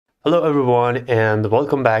Hello everyone and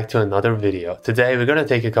welcome back to another video. Today we're gonna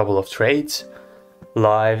take a couple of trades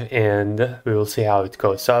live and we will see how it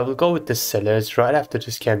goes. So I will go with the sellers right after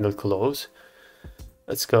this candle close.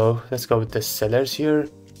 Let's go with the sellers here.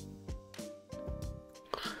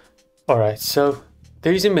 Alright, so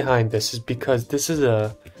the reason behind this is because this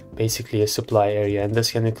is basically a supply area and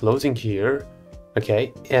this candle closing here,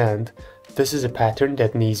 okay, and this is a pattern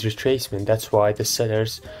that needs retracement. That's why the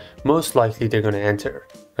sellers most likely they're gonna enter.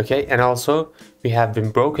 Okay, and also we have been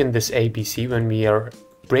broken this ABC. When we are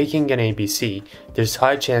breaking an ABC, there's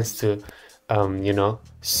high chance to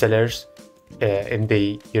sellers in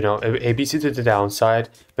the ABC to the downside.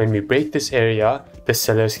 When we break this area, the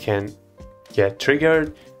sellers can get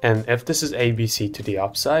triggered, and if this is ABC to the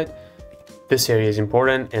upside, this area is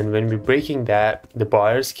important, and when we're breaking that, the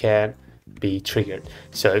buyers can be triggered.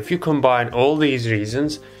 So if you combine all these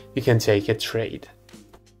reasons, you can take a trade.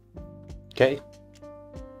 Okay,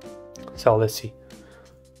 so let's see.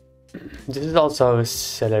 This is also a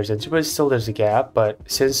seller's entry, but still there's a gap. But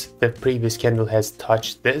since the previous candle has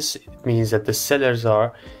touched this, it means that the sellers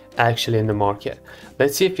are actually in the market.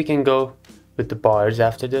 Let's see if we can go with the buyers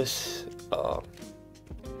after this.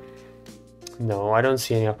 No, I don't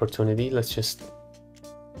see any opportunity. Let's just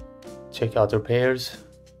check other pairs.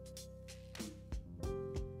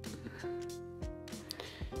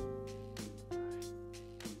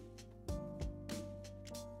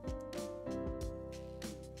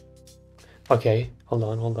 Okay, hold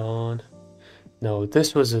on. No,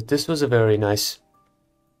 this was a very nice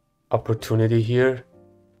opportunity here,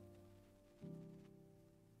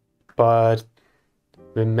 but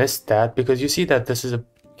we missed that because you see that this is a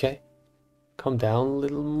okay. Come down a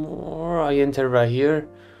little more. I enter right here.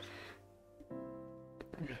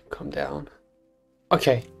 Come down.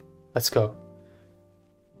 Okay, let's go.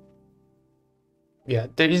 Yeah,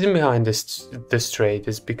 the reason behind this trade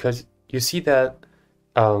is because you see that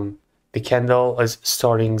the candle is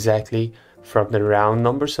starting exactly from the round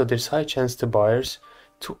number, so there's high chance to buyers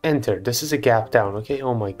to enter. This is a gap down. Okay,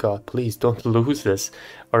 oh my god, please don't lose this.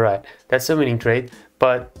 All right, that's a winning trade.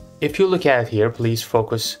 But if you look at it here, please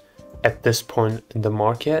focus at this point in the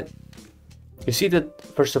market. You see that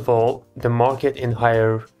first of all, the market in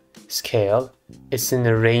higher scale is in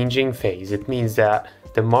a ranging phase. It means that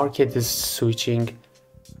the market is switching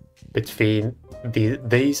between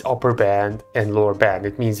these upper band and lower band.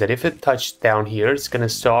 It means that if it touched down here, it's gonna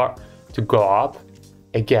start to go up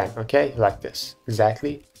again. Okay, like this,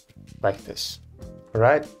 exactly like this. All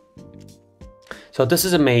right, so this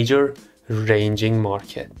is a major ranging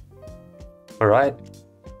market. All right,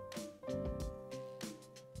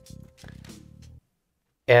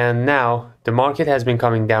 and now the market has been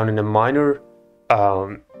coming down in a minor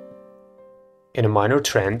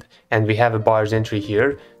trend, and we have a buyer's entry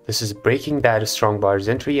here. This is breaking that strong buyer's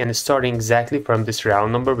entry and it's starting exactly from this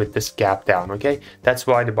round number with this gap down. Okay, that's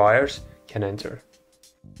why the buyers can enter.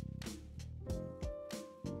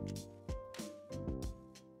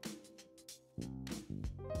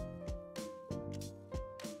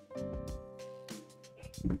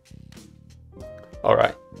 All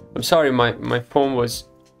right, I'm sorry, my phone was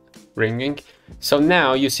ringing. So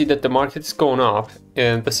now you see that the market is going up,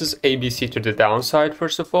 and this is ABC to the downside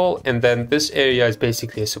first of all, and then this area is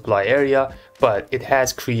basically a supply area, but it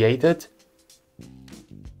has created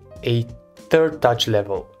a third touch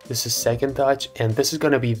level. This is second touch, and this is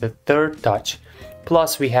going to be the third touch,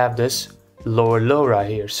 plus we have this lower low right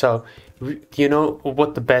here. So you know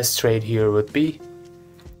what the best trade here would be?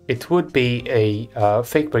 It would be a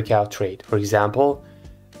fake breakout trade, for example.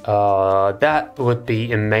 That would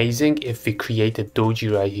be amazing if we create a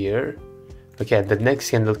doji right here. Okay, the next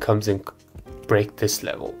candle comes and break this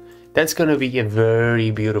level. That's gonna be a very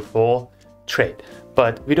beautiful trade,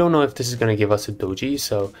 but we don't know if this is gonna give us a doji,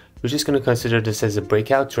 so we're just gonna consider this as a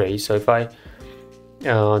breakout trade. So if I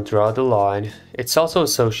draw the line, it's also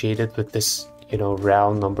associated with this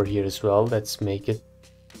round number here as well. Let's make it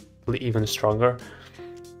even stronger.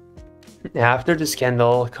 After this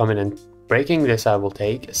candle coming and breaking this, I will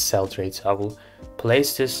take a sell trade. So I will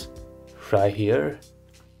place this right here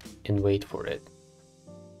and wait for it.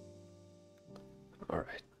 All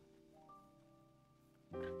right.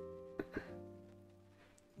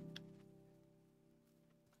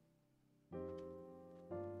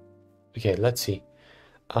 Okay, let's see.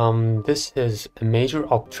 This is a major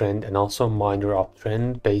uptrend and also minor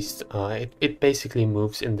uptrend based. It basically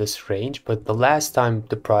moves in this range, but the last time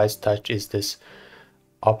the price touched is this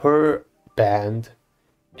upper band,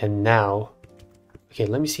 and now okay,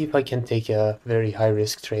 let me see if I can take a very high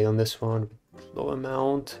risk trade on this one with low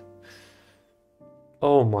amount.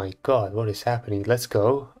 Oh my god, what is happening? Let's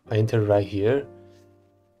go. I enter right here.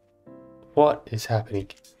 what is happening?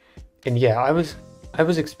 And yeah, I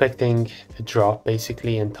was expecting a drop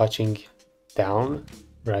basically and touching down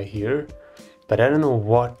right here, but I don't know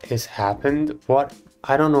what has happened.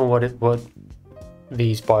 I don't know what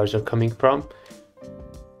these bars are coming from.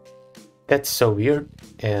 That's so weird.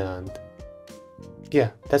 And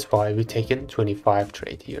yeah, that's why we taken 25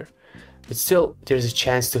 trade here. But still, there's a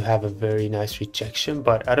chance to have a very nice rejection,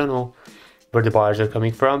 but I don't know where the buyers are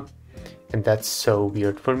coming from. And that's so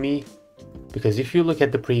weird for me, because if you look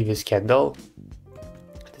at the previous candle,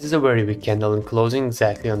 this is a very big candle and closing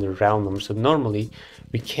exactly on the round number. So normally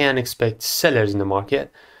we can expect sellers in the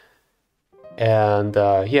market. And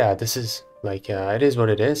yeah, this is like, it is what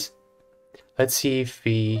it is. Let's see if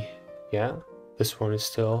yeah, this one is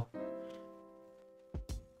still.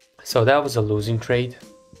 So that was a losing trade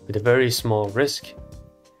with a very small risk.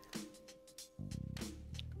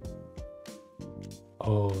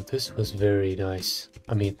 Oh, this was very nice.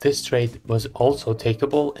 I mean, this trade was also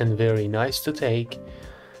takeable and very nice to take.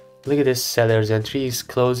 Look at this, seller's entry is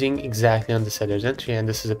closing exactly on the seller's entry, and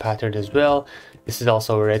this is a pattern as well. This is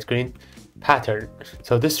also a red green pattern.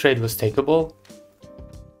 So this trade was takeable.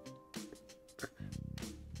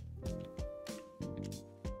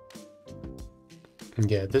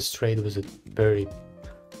 Yeah, this trade was a very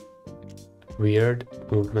weird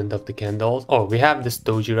movement of the candles. Oh, we have this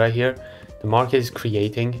doji right here. The market is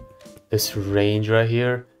creating this range right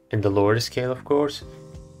here in the lower scale, of course.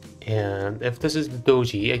 And if this is the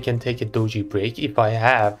doji, I can take a doji break if I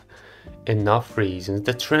have enough reasons.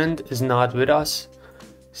 The trend is not with us,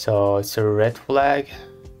 so it's a red flag.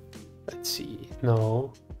 Let's see.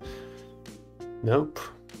 No. Nope.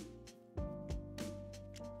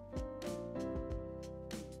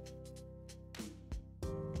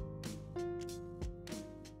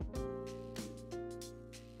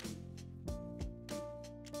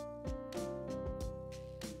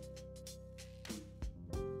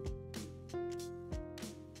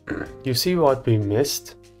 You see what we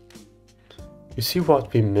missed? You see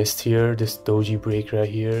what we missed here? This doji break right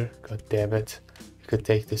here. God damn it. You could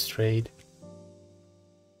take this trade.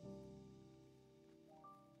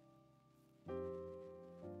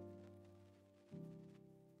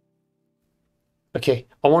 Okay,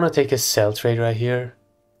 I want to take a sell trade right here.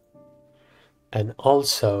 And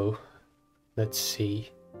also, let's see.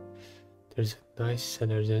 There's a nice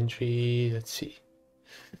seller's entry. Let's see.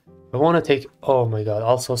 I want to take, oh my god,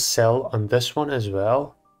 also sell on this one as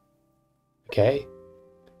well. Okay,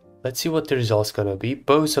 let's see what the result's gonna be.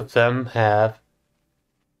 Both of them have,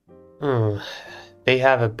 they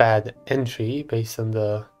have a bad entry based on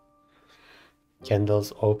the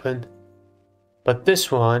candles open. But this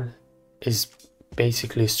one is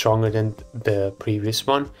basically stronger than the previous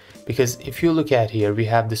one, because if you look at here, we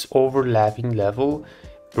have this overlapping level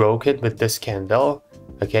broken with this candle.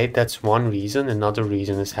 Okay, that's one reason. Another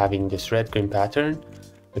reason is having this red green pattern.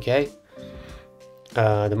 Okay,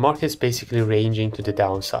 the market is basically ranging to the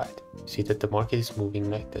downside. See that the market is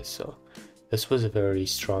moving like this, so this was a very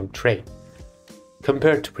strong trade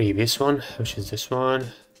compared to previous one, which is this one.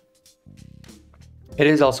 It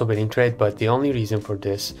is also winning trade, but the only reason for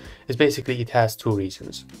this is basically it has two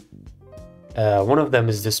reasons. One of them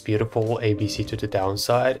is this beautiful ABC to the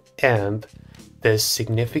downside, and this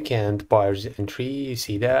significant buyer's entry. You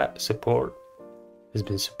see that support has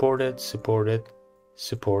been supported, supported,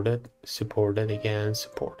 supported, supported again,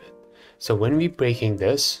 supported. So when we're breaking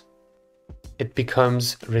this, it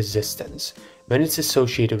becomes resistance. When it's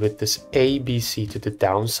associated with this ABC to the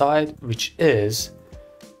downside, which is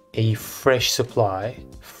a fresh supply,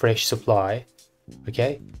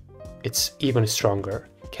 okay, it's even stronger.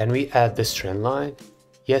 Can we add this trend line?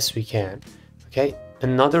 Yes, we can. Okay.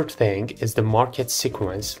 Another thing is the market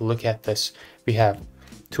sequence. Look at this. We have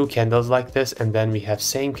two candles like this, and then we have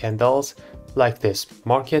same candles like this.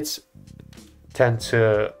 Markets tend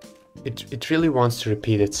to, it really wants to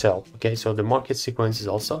repeat itself. Okay, so the market sequence is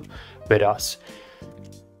also with us.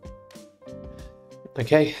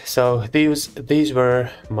 Okay, so these were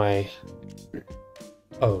my,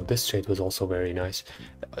 oh, this trade was also very nice.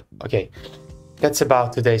 Okay, that's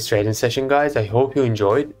about today's trading session, guys. I hope you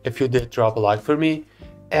enjoyed. If you did, drop a like for me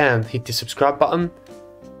and hit the subscribe button.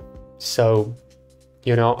 So,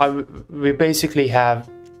 you know, I basically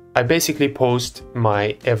post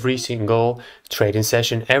my every single trading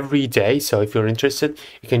session every day. So if you're interested,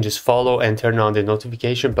 you can just follow and turn on the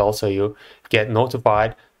notification bell so you get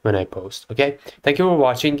notified when I post. Okay, thank you for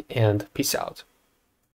watching and peace out.